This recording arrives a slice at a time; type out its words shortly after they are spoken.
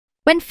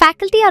When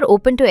faculty are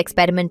open to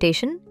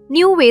experimentation,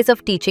 new ways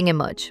of teaching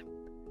emerge.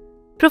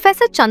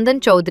 Professor Chandan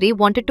Chowdhury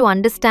wanted to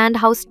understand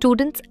how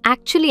students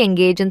actually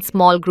engage in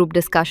small group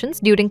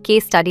discussions during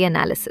case study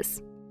analysis.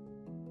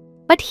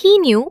 But he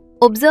knew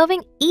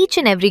observing each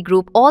and every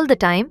group all the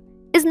time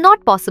is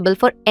not possible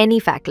for any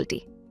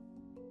faculty.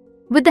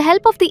 With the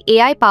help of the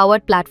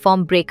AI-powered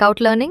platform Breakout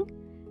Learning,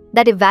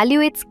 that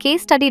evaluates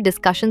case study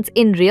discussions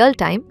in real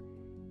time,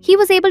 he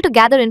was able to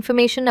gather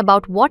information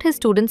about what his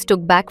students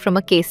took back from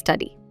a case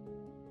study.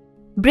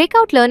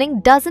 Breakout Learning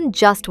doesn't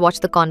just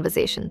watch the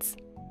conversations.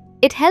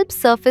 It helps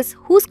surface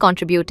who's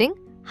contributing,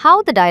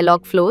 how the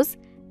dialogue flows,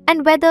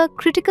 and whether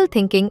critical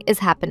thinking is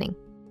happening.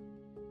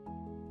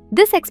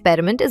 This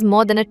experiment is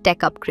more than a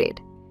tech upgrade.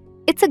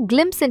 It's a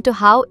glimpse into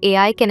how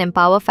AI can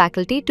empower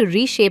faculty to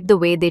reshape the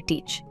way they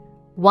teach,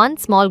 one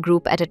small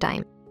group at a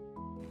time.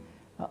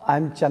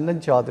 I'm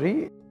Chandan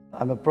Chowdhury.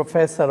 I'm a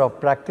professor of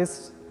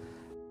practice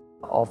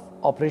of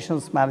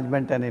Operations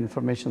Management and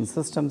Information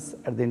Systems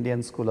at the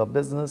Indian School of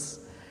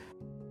Business.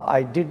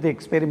 I did the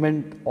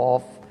experiment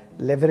of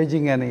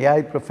leveraging an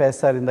AI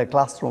professor in the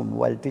classroom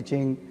while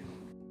teaching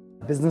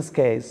business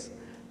case.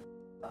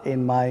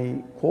 In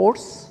my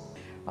course,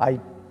 I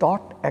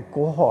taught a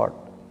cohort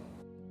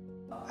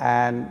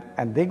and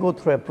they go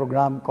through a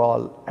program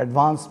called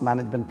Advanced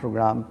Management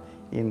Program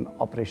in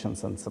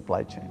Operations and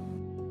Supply Chain.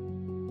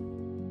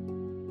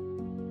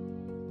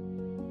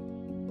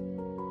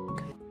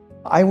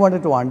 I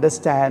wanted to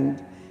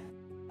understand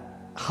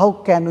how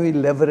can we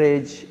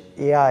leverage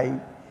AI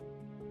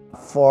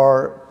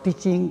for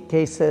teaching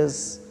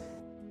cases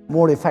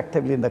more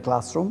effectively in the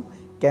classroom.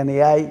 Can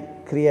AI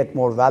create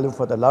more value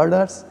for the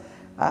learners?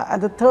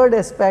 And the third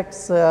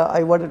aspect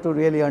I wanted to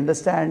really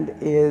understand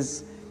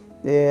is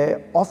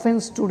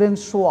often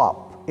students show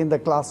up in the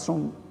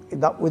classroom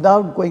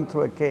without going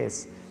through a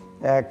case.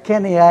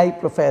 Can AI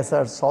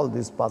professors solve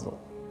this puzzle?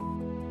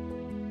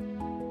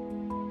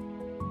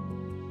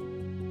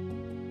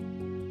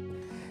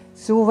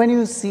 So when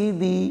you see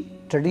the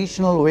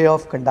traditional way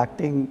of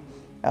conducting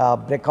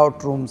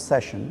breakout room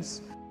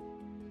sessions,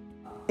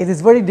 it is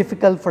very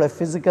difficult for a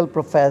physical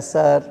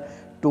professor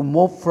to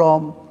move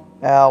from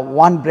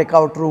one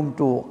breakout room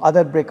to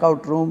other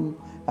breakout room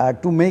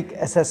to make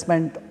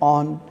assessment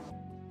on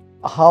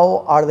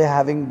how are they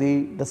having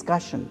the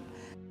discussion,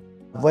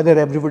 whether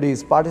everybody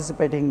is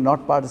participating,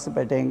 not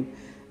participating,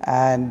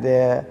 and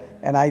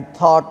I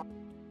thought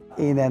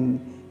in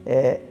an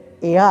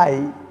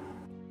AI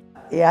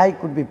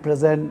could be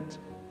present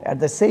at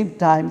the same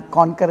time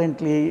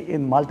concurrently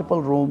in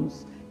multiple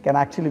rooms, can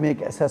actually make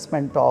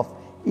assessment of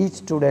each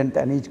student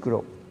and each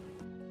group.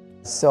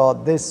 So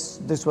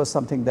this was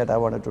something that I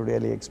wanted to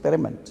really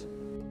experiment.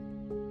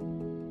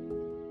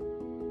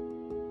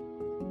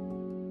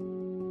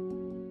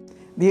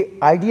 The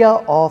idea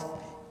of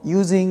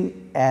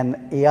using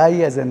an AI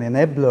as an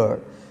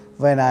enabler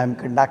when I am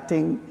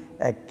conducting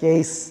a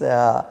case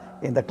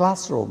in the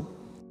classroom,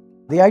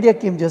 the idea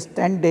came just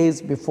 10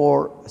 days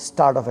before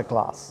start of a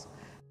class.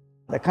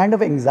 The kind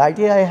of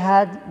anxiety I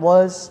had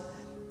was,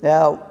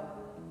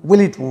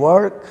 will it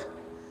work?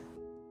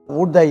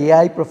 Would the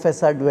AI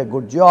professor do a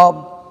good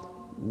job?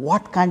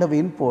 What kind of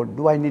input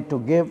do I need to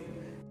give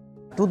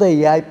to the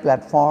AI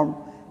platform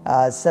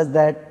such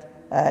that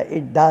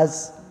it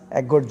does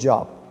a good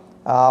job?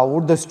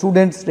 Would the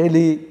students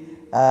really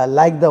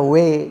like the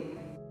way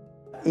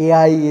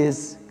AI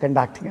is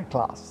conducting a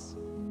class?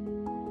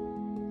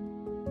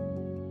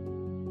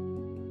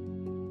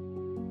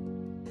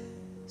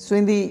 So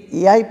in the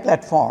AI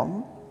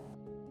platform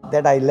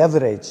that I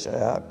leverage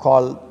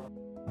called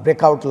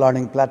Breakout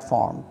Learning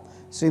Platform,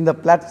 so in the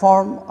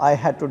platform I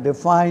had to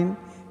define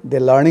the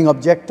learning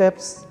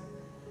objectives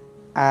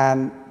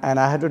and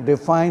I had to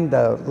define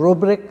the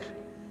rubric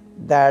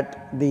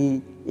that the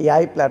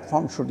AI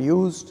platform should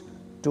use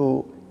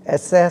to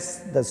assess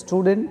the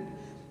student.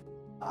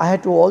 I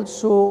had to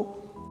also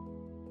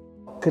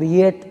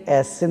create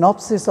a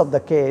synopsis of the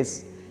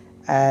case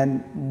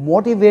and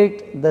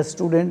motivate the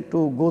student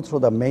to go through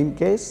the main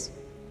case,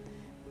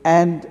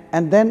 and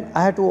then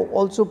I had to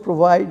also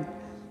provide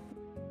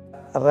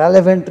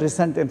relevant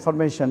recent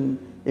information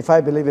if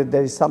I believe that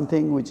there is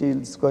something which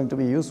is going to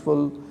be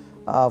useful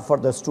for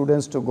the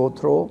students to go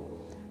through,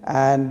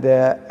 and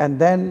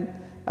then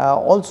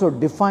also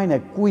define a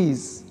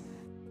quiz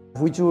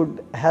which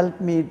would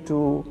help me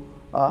to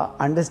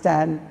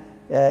understand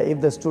if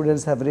the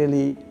students have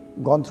really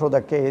gone through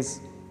the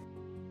case.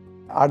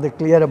 Are they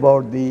clear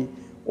about the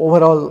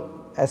overall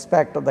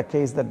aspect of the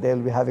case that they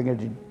will be having a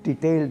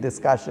detailed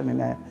discussion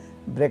in a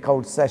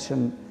breakout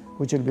session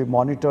which will be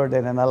monitored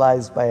and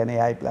analyzed by an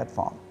AI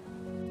platform.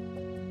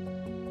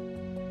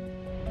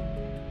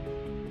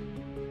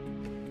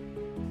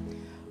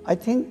 I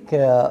think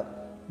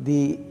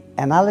the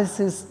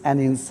analysis and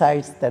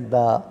insights that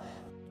the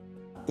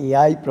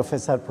AI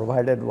professor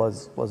provided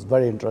was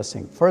very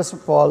interesting. First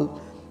of all,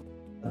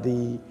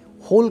 the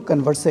whole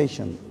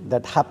conversation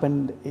that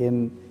happened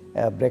in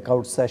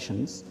breakout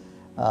sessions,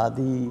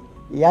 the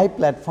AI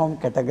platform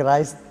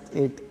categorized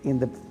it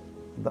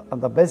on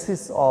the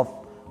basis of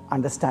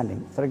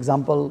understanding. For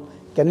example,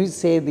 Can we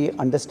say the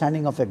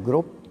understanding of a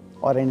group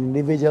or an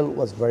individual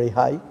was very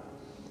high?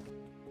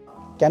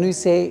 Can we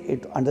say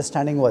its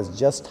understanding was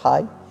just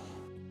high?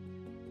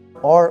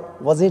 Or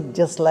was it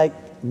just like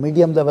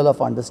medium level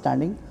of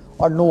understanding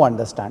or no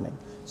understanding?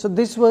 So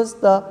this was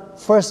the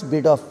first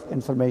bit of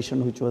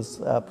information which was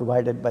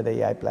provided by the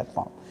AI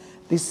platform.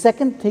 The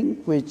second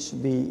thing which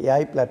the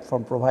AI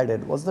platform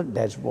provided was the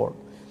dashboard.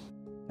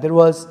 There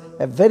was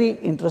a very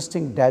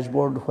interesting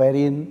dashboard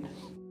wherein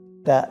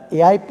the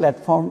AI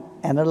platform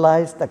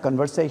analyzed the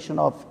conversation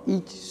of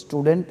each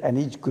student and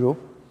each group,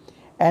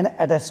 and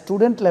at a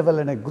student level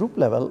and a group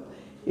level,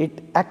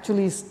 it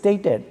actually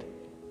stated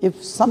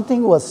if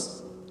something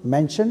was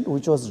mentioned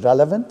which was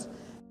relevant,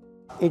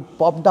 it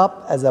popped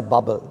up as a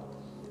bubble,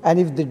 and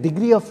if the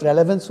degree of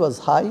relevance was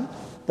high,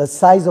 the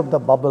size of the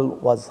bubble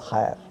was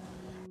higher.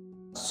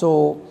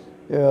 So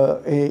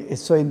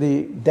in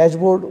the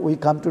dashboard, we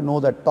come to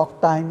know the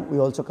talk time, we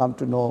also come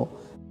to know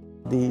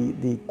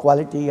the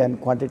quality and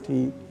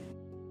quantity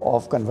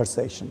of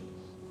conversation.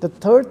 The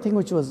third thing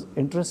which was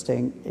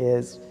interesting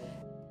is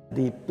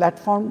the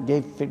platform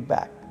gave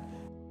feedback.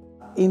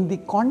 In the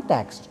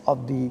context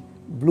of the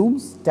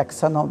Bloom's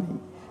taxonomy,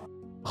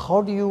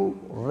 how do you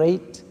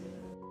rate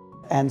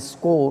and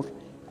score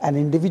an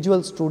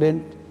individual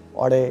student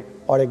or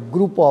a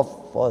group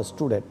of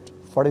students?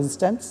 For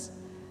instance,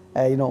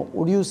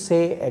 would you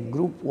say a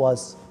group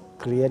was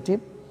creative?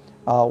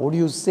 Would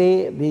you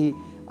say the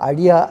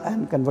idea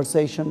and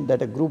conversation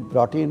that a group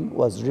brought in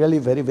was really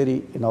very,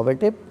 very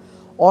innovative?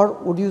 Or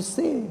would you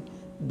say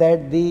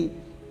that the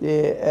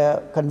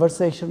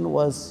conversation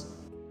was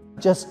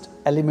just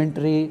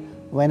elementary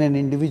when an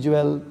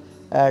individual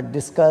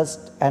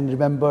discussed and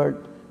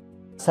remembered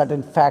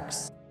certain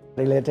facts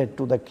related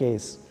to the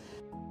case?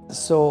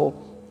 So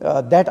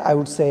that I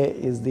would say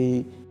is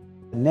the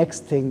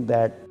next thing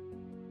that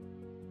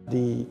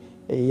the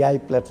AI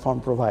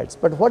platform provides.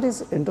 But what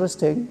is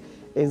interesting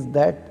is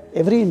that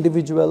every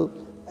individual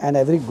and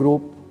every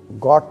group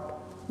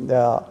got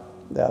the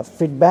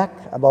feedback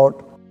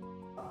about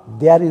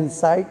their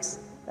insights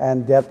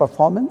and their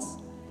performance,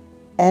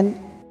 and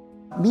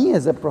me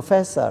as a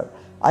professor,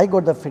 I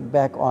got the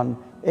feedback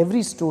on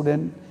every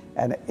student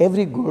and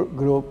every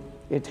group.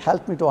 It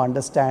helped me to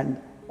understand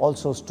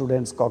also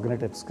students'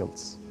 cognitive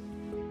skills.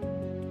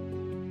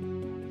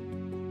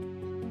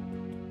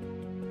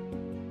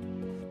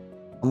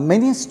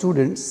 Many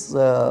students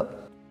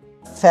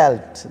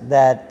felt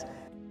that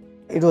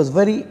it was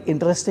very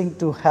interesting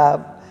to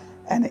have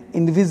an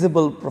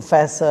invisible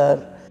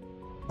professor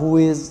who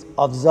is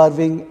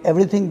observing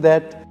everything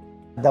that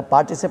the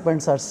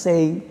participants are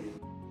saying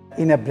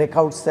in a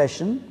breakout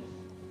session,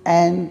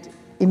 and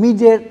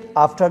immediate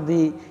after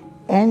the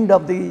end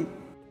of the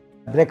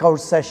breakout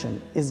session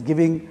is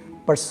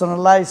giving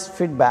personalized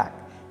feedback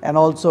and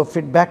also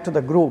feedback to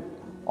the group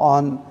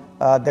on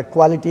the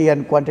quality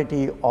and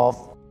quantity of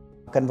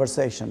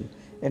conversation.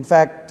 In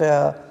fact,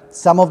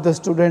 some of the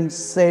students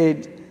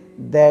said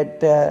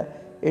that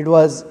it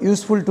was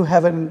useful to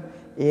have an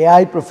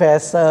AI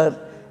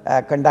professor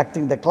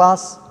conducting the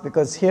class,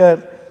 because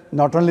here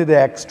not only the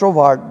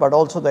extrovert but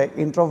also the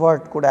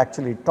introvert could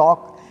actually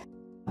talk.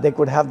 They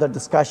could have the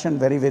discussion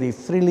very, very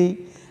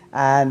freely,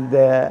 and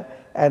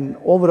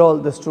overall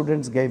the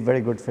students gave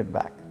very good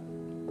feedback.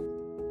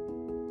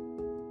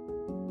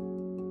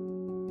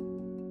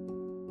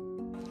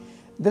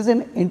 There's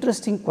an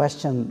interesting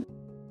question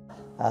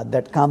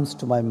that comes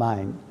to my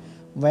mind.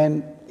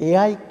 When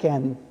AI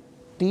can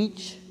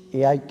teach,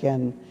 AI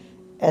can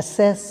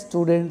assess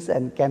students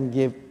and can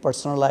give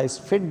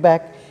personalized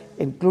feedback,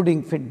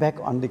 including feedback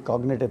on the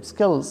cognitive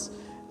skills,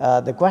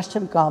 the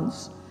question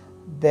comes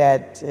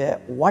that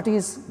what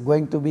is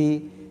going to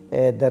be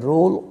the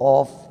role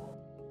of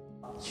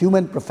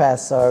human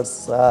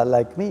professors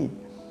like me?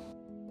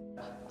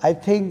 I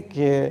think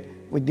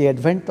with the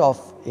advent of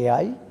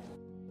AI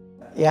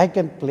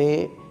can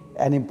play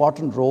an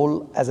important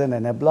role as an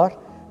enabler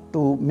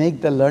to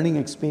make the learning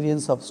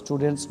experience of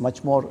students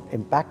much more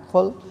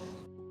impactful.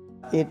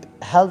 It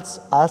helps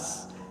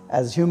us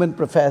as human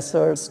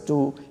professors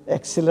to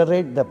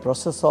accelerate the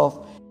process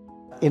of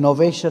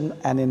innovation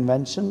and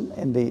invention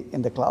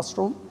in the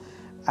classroom.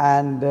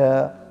 And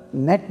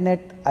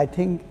net, I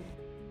think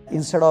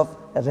instead of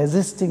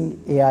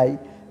resisting AI,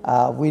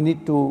 we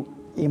need to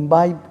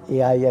imbibe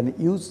AI and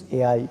use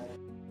AI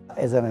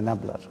as an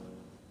enabler.